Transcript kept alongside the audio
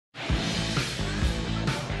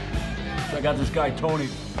I got this guy, Tony.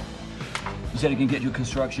 He said he can get you a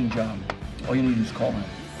construction job. All you need is call him.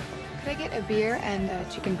 Could I get a beer and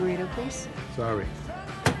a chicken burrito, please? Sorry.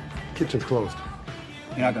 Kitchen's closed.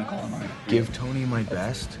 You're not gonna call him, are you? Give Tony my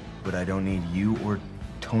best, but I don't need you or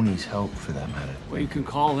Tony's help for that matter. Well, you can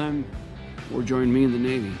call him or join me in the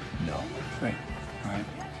Navy. No. Great. All right.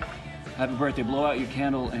 Happy birthday. Blow out your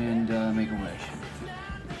candle and make a wish.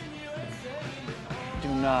 Do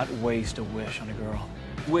not waste a wish on a girl.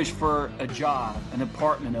 Wish for a job, an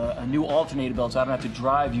apartment, a new alternator belt so I don't have to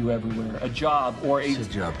drive you everywhere, a job, or a... It's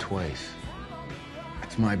a job twice.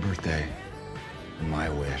 It's my birthday. My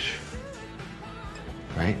wish.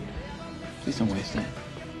 Right? Please don't waste it.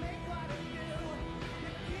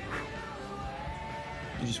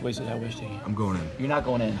 You just wasted that wish, didn't you? I'm going in. You're not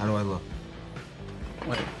going in. How do I look?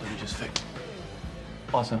 Wait, let me just fix.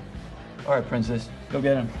 Awesome. All right, princess, go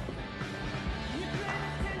get him.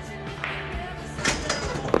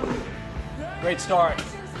 Great start.